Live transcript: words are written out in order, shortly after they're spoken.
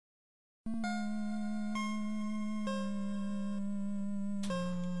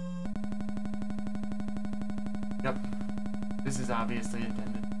Yep. This is obviously intended.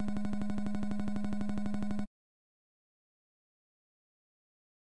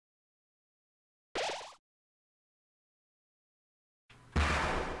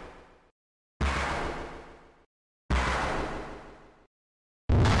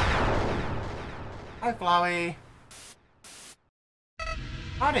 Hi, Flowey.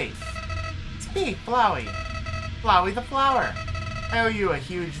 Howdy. It's me, Flowey. Flowey the Flower. I owe you a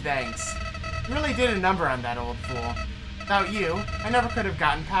huge thanks. You really did a number on that old fool. Without you, I never could have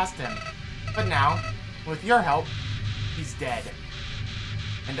gotten past him. But now, with your help, he's dead.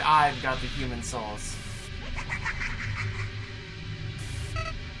 And I've got the human souls.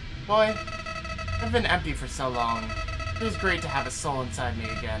 Boy, I've been empty for so long. It feels great to have a soul inside me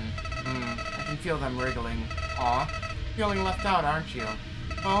again. I can feel them wriggling. Aw, feeling left out, aren't you?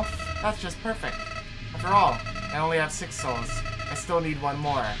 Well, that's just perfect. After all, I only have 6 souls. I still need 1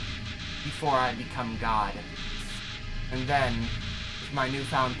 more before I become God. And then, with my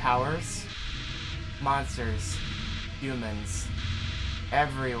newfound powers, monsters, humans,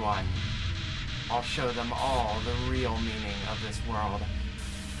 everyone, I'll show them all the real meaning of this world.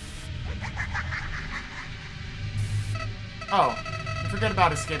 Oh, and forget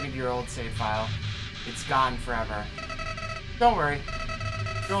about escaping to your old save file. It's gone forever. Don't worry.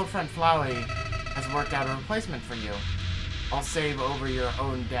 Your old friend Flowey has worked out a replacement for you. I'll save over your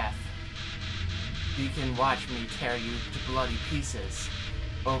own death. You can watch me tear you to bloody pieces.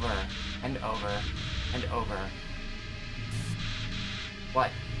 Over and over and over. What?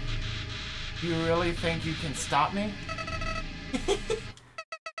 You really think you can stop me?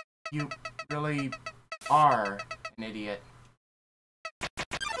 You really are an idiot.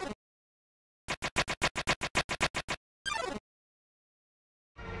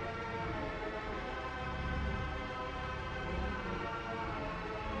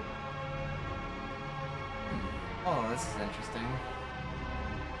 Oh, this is interesting.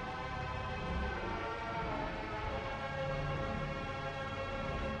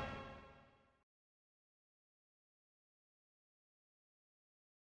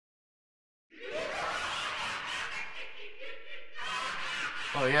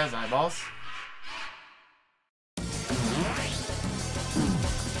 Oh, he has eyeballs.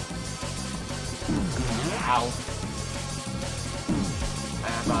 Ow.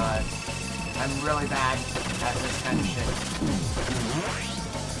 I'm really bad at this kind of shit.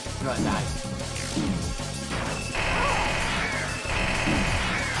 I'm gonna die.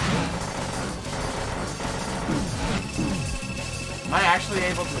 Am I actually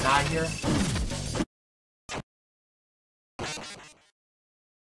able to die here?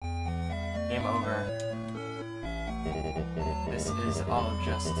 Game over. This is all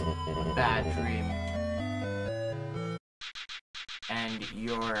just a bad dream. And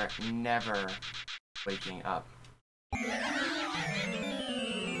you're never waking up.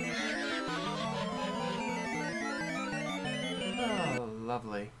 Oh,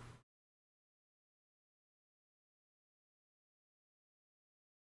 lovely.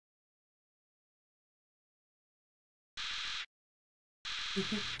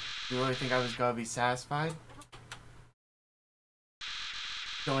 You really think I was gonna be satisfied?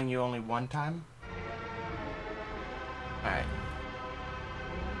 Killing you only 1 time? Alright.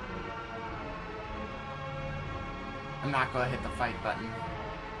 I'm not gonna hit the fight button.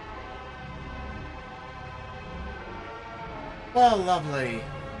 Well, lovely.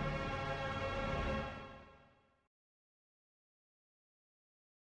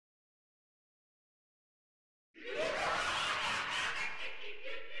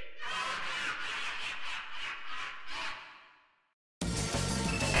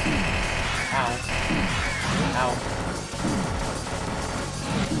 Ow. Ow.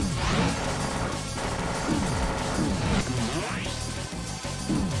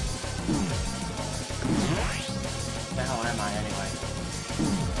 What the hell am I anyway?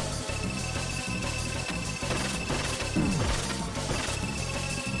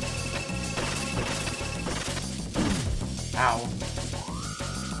 Ow.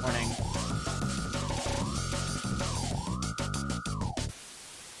 Warning.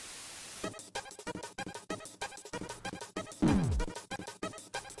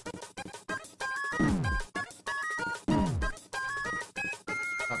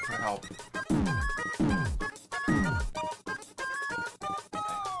 Up for help.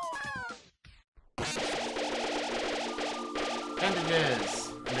 Bandages!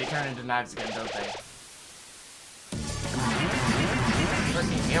 And they turn into knives again, don't they?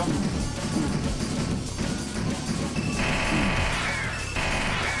 Working heal.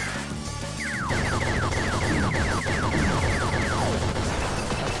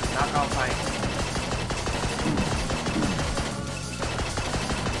 Not gonna fight.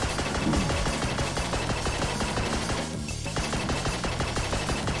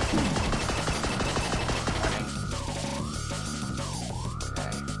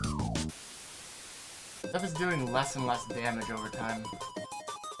 Stuff is doing less and less damage over time.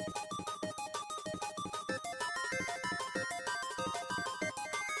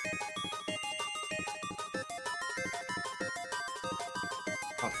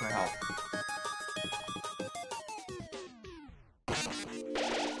 Hope for help.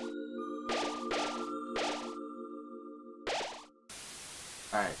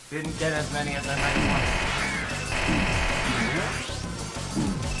 Alright, didn't get as many as I might have wanted.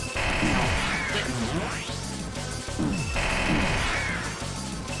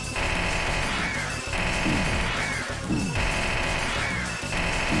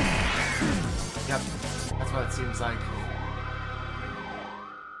 Yep, that's what it seems like.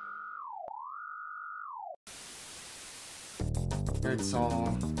 Third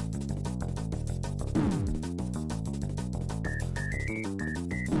soul.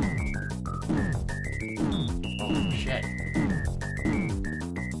 Oh shit.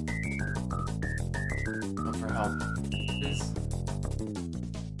 Look for help. Please.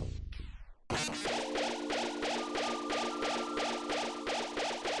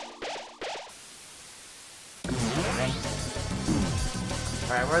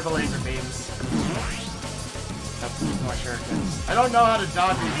 Alright, where are the laser beams? Nope, more shurikens. I don't know how to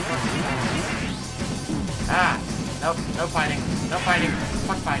dodge these fucking... Ah! Nope, no fighting. No fighting.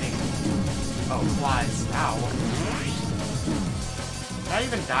 Fuck fighting. Oh, flies. Ow. Did I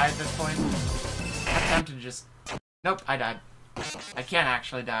even die at this point? I'm tempted to just... Nope, I died. I can't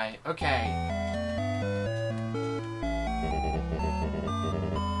actually die. Okay.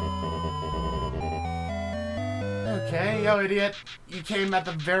 Okay, yo idiot. You came at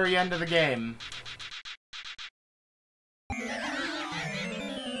the very end of the game.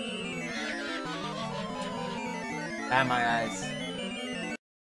 Ah, my eyes.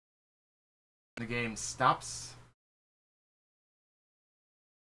 The game stops.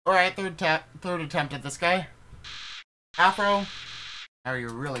 Alright, third attempt at this guy. Afro, how are you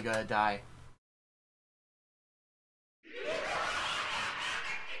really gonna die?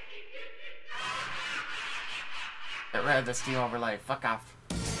 Get rid of the Steam overlay. Fuck off.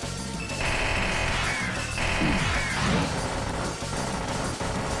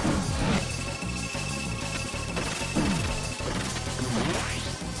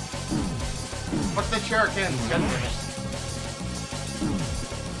 Fuck the shurikens. God damn it.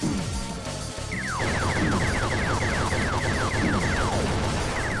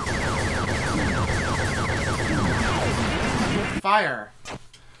 Fire.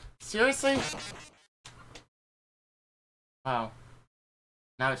 Seriously? Wow.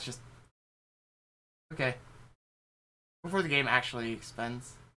 Now it's just... Okay. Before the game actually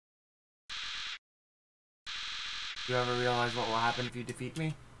expends. Do you ever realize what will happen if you defeat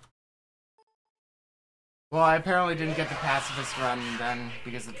me? Well, I apparently didn't get the pacifist run then,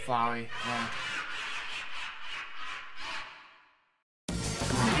 because it's Flowey. Yeah.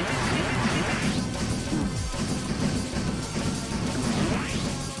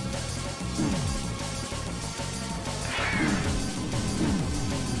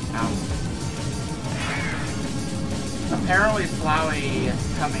 Apparently Flowey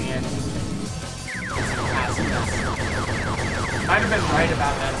coming in is the pacifist. Might have been right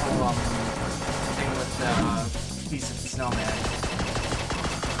about that whole thing with the piece of the snowman.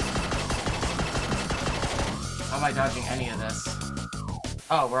 How am I dodging any of this?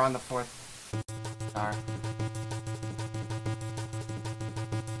 Oh, we're on the 4th star.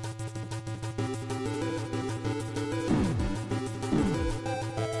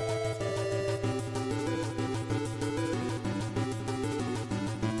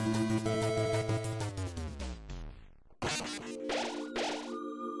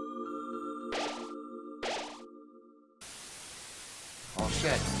 Oh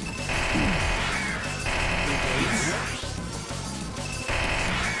shit.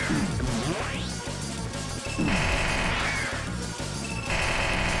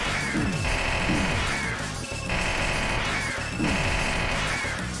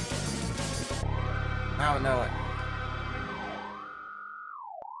 I don't know it.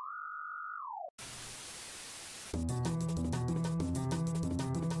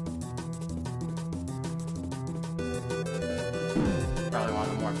 Probably one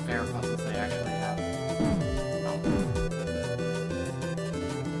of the more fair puzzles they actually have.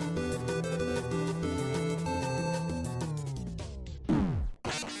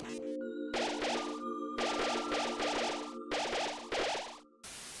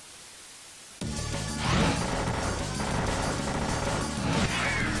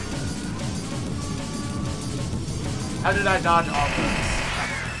 How did I dodge all those?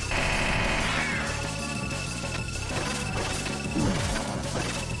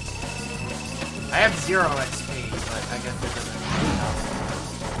 I have 0 XP, but I guess it doesn't matter.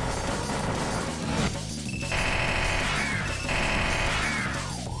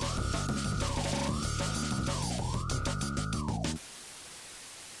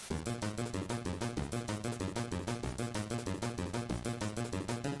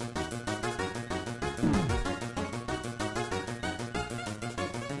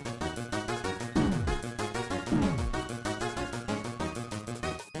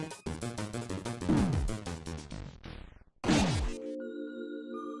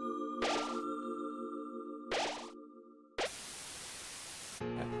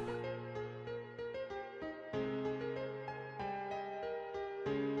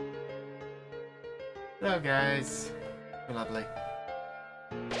 Hello guys. You're lovely.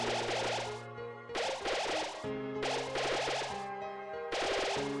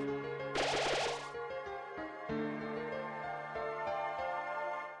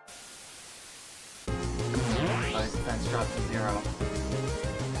 His defense dropped to 0.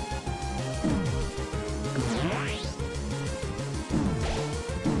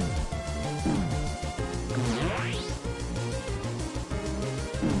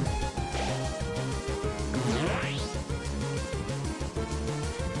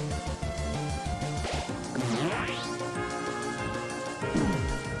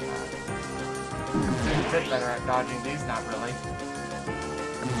 A bit better at dodging these, not really.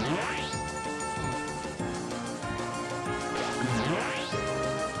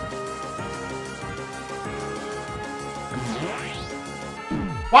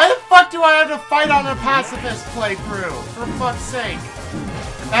 Why the fuck do I have to fight on a pacifist playthrough? For fuck's sake.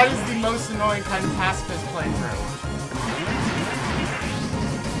 That is the most annoying kind of pacifist playthrough.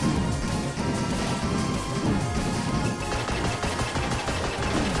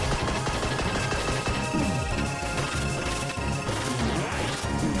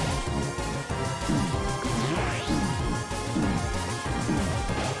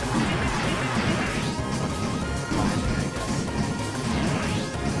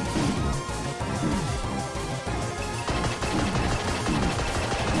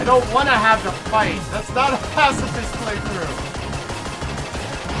 I don't want to have to fight. That's not a pacifist playthrough.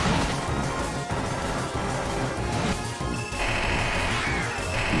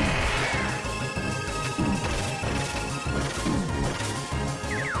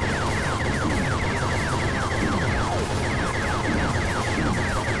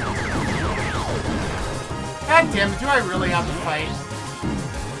 God damn it, do I really have to fight?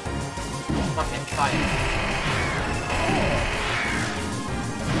 Fucking fight.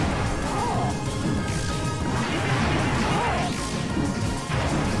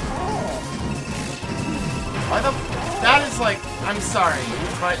 Why the that is like, I'm sorry,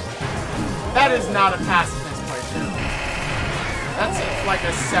 but that is not a pacifist playthrough. That's like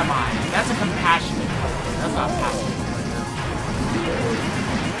a semi. That's a compassionate playthrough. That's not a pacifist playthrough.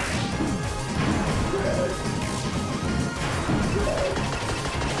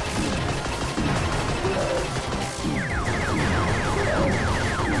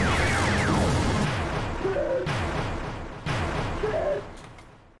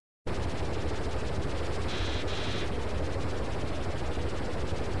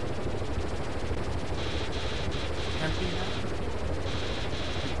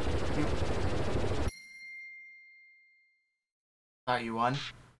 Thought you won.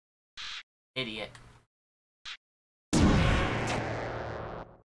 Idiot.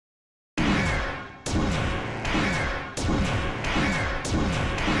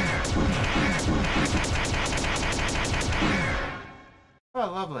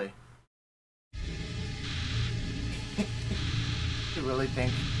 Oh, lovely. You really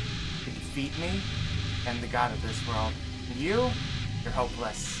think you can defeat me? I'm the god of this world. And you're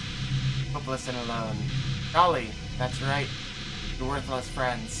hopeless. Hopeless and alone. Golly, that's right. You're worthless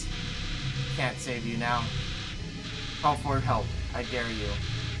friends. Can't save you now. Call for help. I dare you.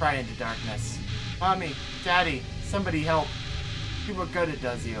 Pry into darkness. Mommy, Daddy, somebody help. See what good it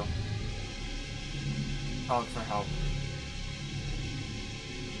does you. Called for help.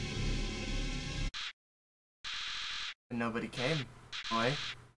 And nobody came. Boy,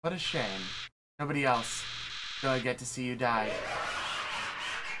 what a shame. Nobody else. So I get to see you die.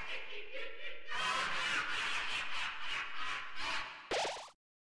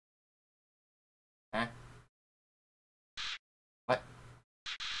 Eh? What?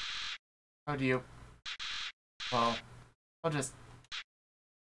 How do you... Well, I'll just...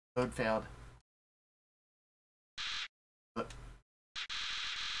 Code failed.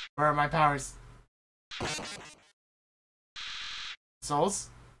 Where are my powers? Souls?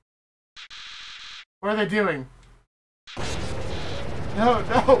 What are they doing? No,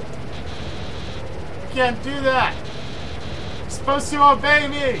 no! can't do that! You're supposed to obey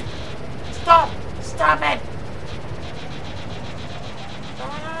me! Stop! Stop it!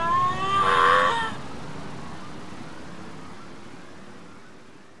 Ah!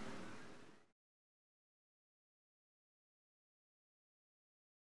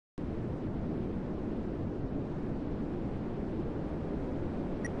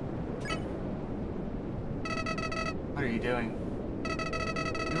 What are you doing?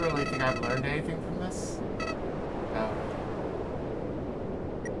 You really think I've learned anything from this? No.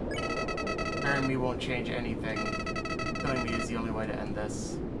 Sparing me won't change anything. Killing me is the only way to end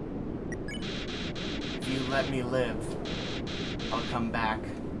this. If you let me live, I'll come back.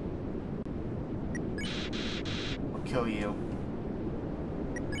 I'll kill you.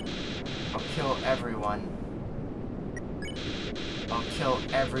 I'll kill everyone. I'll kill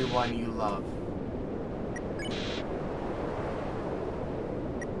everyone you love.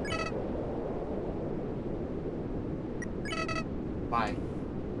 Why?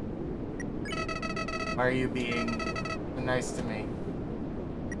 Why are you being so nice to me?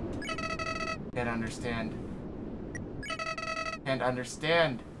 Can't understand. Can't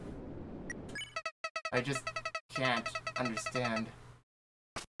understand. I just can't understand.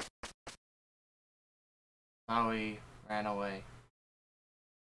 Maui ran away.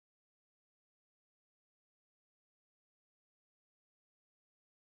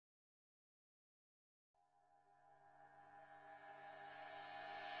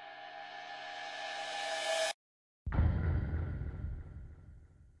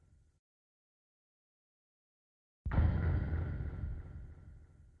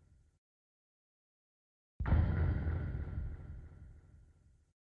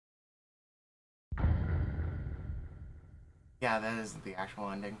 Yeah, that isn't the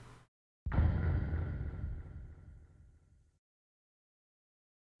actual ending.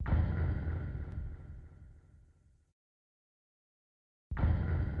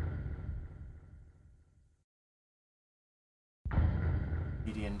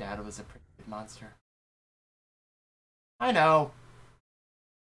 Median Dad was a pretty good monster. I know.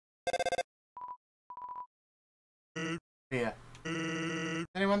 Yeah.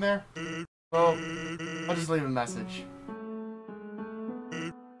 Anyone there? Well, I'll just leave a message.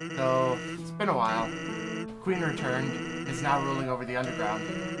 So, it's been a while. The Queen returned, and is now ruling over the underground.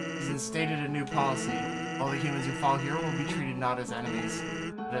 She's instated a new policy. All the humans who fall here will be treated not as enemies,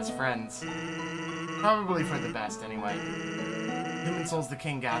 but as friends. Probably for the best, anyway. Human souls the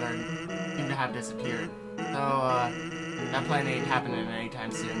king gathered seem to have disappeared. So, that plan ain't happening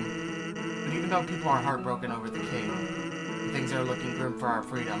anytime soon. But even though people are heartbroken over the king, and things are looking grim for our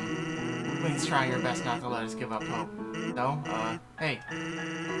freedom, the Queen's trying her best not to let us give up hope. So, hey,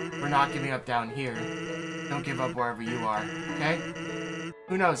 we're not giving up down here. Don't give up wherever you are, okay?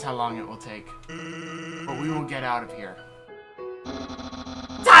 Who knows how long it will take. But we will get out of here.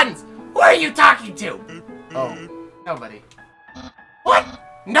 Tons! Who are you talking to? Oh, nobody. What?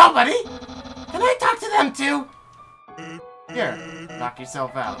 Nobody? Can I talk to them too? Here, knock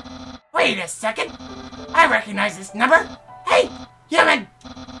yourself out. Wait a second. I recognize this number. Hey, human!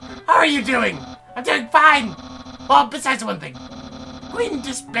 How are you doing? I'm doing fine. Well, besides one thing. Queen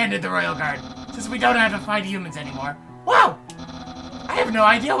disbanded the Royal Guard, since we don't have to fight humans anymore. Wow! I have no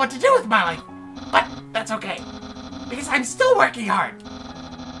idea what to do with my life. But that's okay. Because I'm still working hard.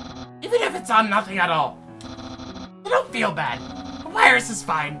 Even if it's on nothing at all. So don't feel bad. The virus is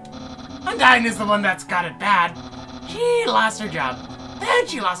fine. Undyne is the one that's got it bad. She lost her job. Then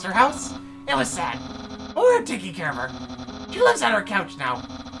she lost her house. It was sad. But we're taking care of her. She lives on her couch now.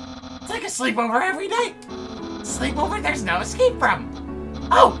 It's like a sleepover every night. Sleepover there's no escape from.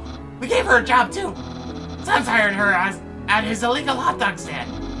 Oh, we gave her a job too. Son's hired her at his illegal hot dog stand.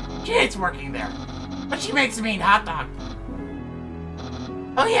 She hates working there, but she makes a mean hot dog.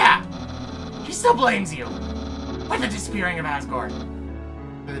 Oh yeah, she still blames you for the disappearance of Asgore.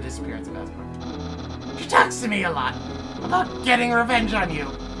 She talks to me a lot about getting revenge on you.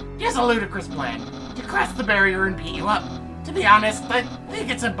 She has a ludicrous plan to cross the barrier and beat you up. To be honest, I think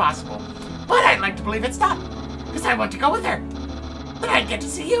it's impossible, but I'd like to believe it's not, because I want to go with her. But I'd get to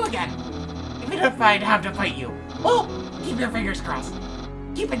see you again, even if I'd have to fight you. Well, keep your fingers crossed.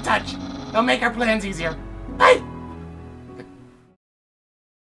 Keep in touch. It'll make our plans easier. Bye!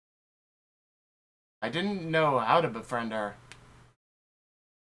 I didn't know how to befriend her.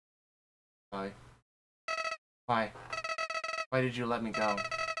 Why? Why? Why did you let me go?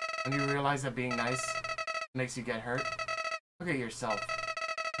 When you realize that being nice makes you get hurt? Look at yourself.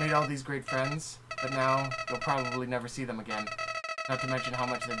 Made all these great friends, but now you'll probably never see them again. Not to mention how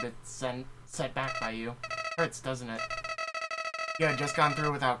much they've been set back by you. Hurts, doesn't it? You had just gone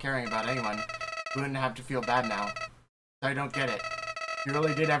through without caring about anyone. You wouldn't have to feel bad now. I don't get it. You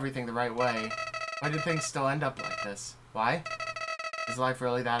really did everything the right way. Why did things still end up like this? Why? Is life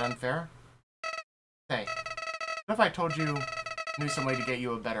really that unfair? Hey, what if I told you I knew some way to get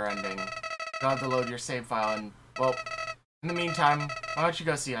you a better ending? You'll have to load your save file and, well, in the meantime, why don't you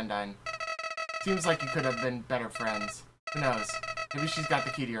go see Undyne? Seems like you could have been better friends. Who knows? Maybe she's got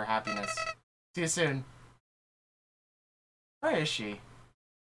the key to your happiness. See you soon. Where is she?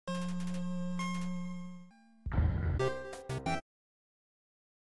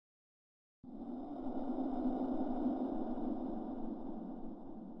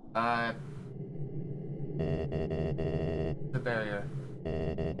 The barrier.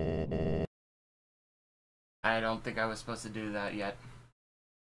 I don't think I was supposed to do that yet.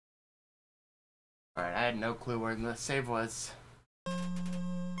 Alright, I had no clue where the save was.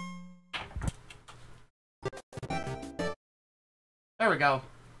 There we go.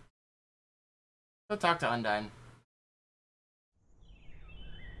 Go talk to Undyne.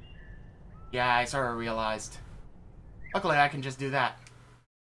 Yeah, I sort of realized. Luckily, I can just do that.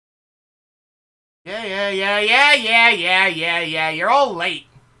 Yeah. You're all late.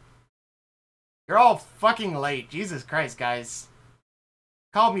 You're all fucking late. Jesus Christ, guys.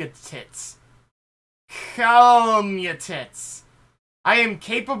 Call me a tits. Call me a tits. I am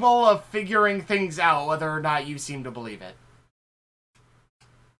capable of figuring things out, whether or not you seem to believe it.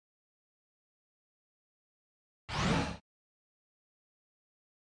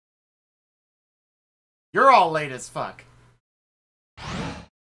 You're all late as fuck.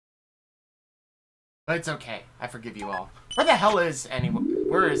 But it's okay. I forgive you all. Where the hell is anyone?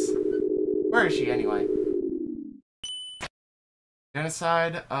 Where is she anyway?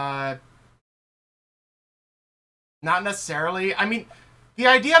 Genocide? Not necessarily. I mean, the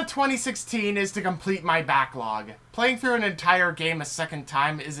idea of 2016 is to complete my backlog. Playing through an entire game a second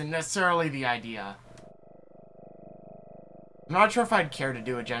time isn't necessarily the idea. I'm not sure if I'd care to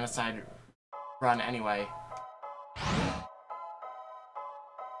do a genocide run anyway. I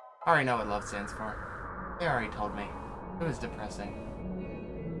already know what love stands for. They already told me. It was depressing.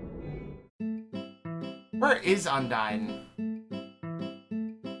 Where is Undyne?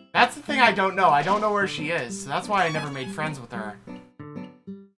 That's the thing I don't know. I don't know where she is, so that's why I never made friends with her.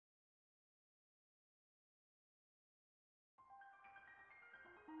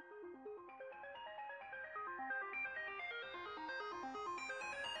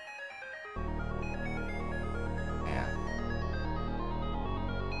 Yeah.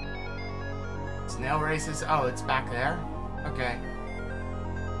 Snail races. Oh, it's back there? Okay.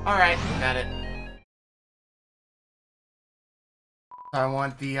 Alright, got it. I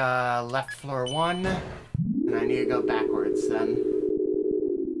want the left floor 1, and I need to go backwards then.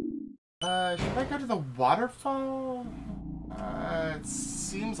 Should I go to the waterfall? It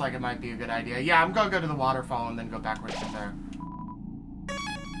seems like it might be a good idea. Yeah, I'm gonna go to the waterfall and then go backwards from there.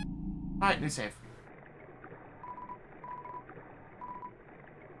 Alright, new save.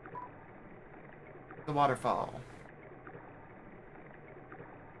 The waterfall.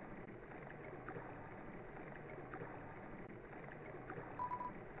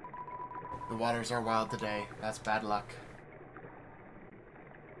 The waters are wild today. That's bad luck.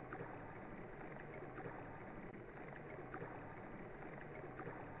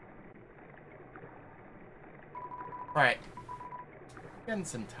 Alright. Getting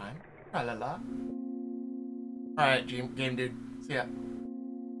some time. La la la. Alright, game dude. See ya.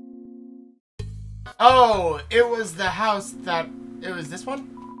 Oh, it was the house that... It was this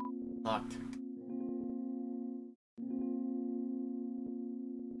one? Locked.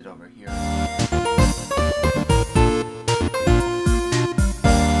 Get over here.